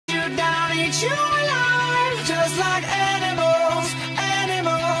you down, eat you alive, just like animals,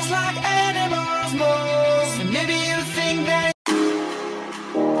 animals, like animals, moles. And maybe you think that.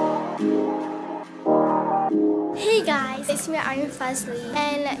 Hey guys, it's me, Aryan Fazli,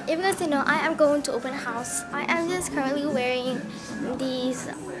 and if you guys don't know, I am going to open house. I am just currently wearing these.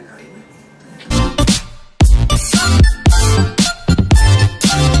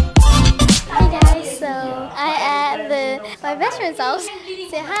 Hey guys, so I am at my best friend's house.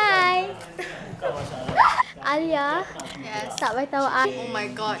 Say hi. Alia. Yes. Tak beritahu I. Oh my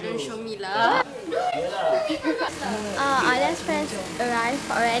god, don't show me lah. Alia's friends arrived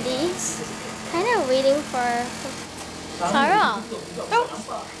already. Kind of waiting for Sarah. Oh.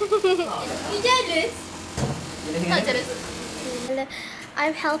 You jealous? Not jealous.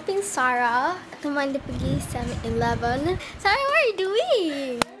 I'm helping Sarah. Teman dia pergi 7-Eleven. Sarah, what are you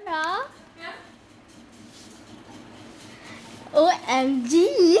doing? Sarah? OMG!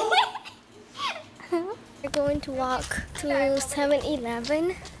 We're going to walk to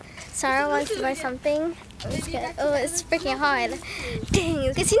 7-Eleven. Sarah wants to buy something. Let's get, oh, it's freaking hot.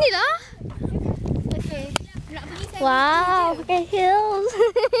 Dang, kat sini lah. Okay. Wow, pakai heels.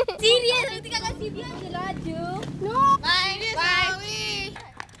 Serius, aku tinggal kat sini je lah, Ju. No. Bye. Bye.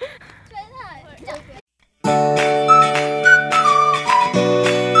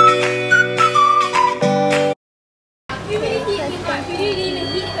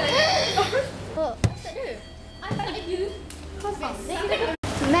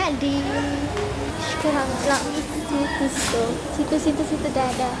 Maddie. Sekarang nak situ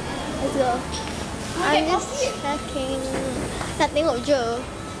dah. Let's go. I'm just checking. Nak tengok je.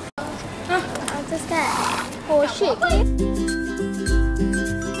 I'm just kat. Oh shit.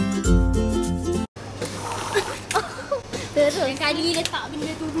 Terus. Kali letak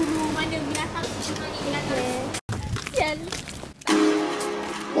benda tu dulu. Mana binatang tu cari binatang. Sial.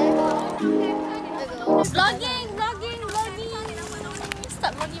 Vlogging.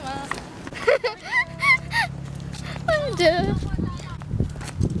 Start vlogging mah. Aduh.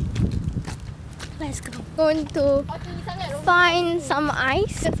 Let's go. Going to find some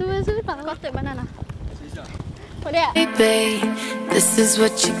ice. Cotton banana. Baby, this is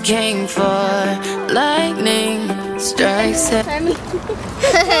what you came for. Lightning strikes at Family.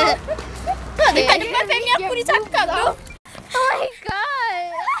 Dekat depan family aku dia cakap tu. Oh my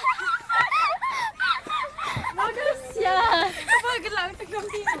god. Bodoh sial. Apa gelak tengok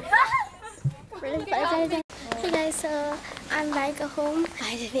ni. Hey guys, so I'm back at home.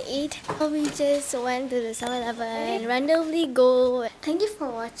 I didn't eat. We just went to the 7-Eleven and randomly go. Thank you for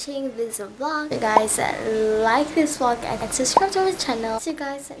watching this vlog. You guys like this vlog and subscribe to our channel. See you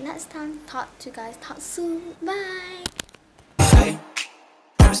guys next time. Talk soon. Bye. Hey,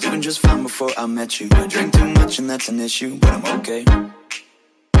 I was doing just fine before I met you. I drink too much and that's an issue, but I'm okay.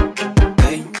 Hey.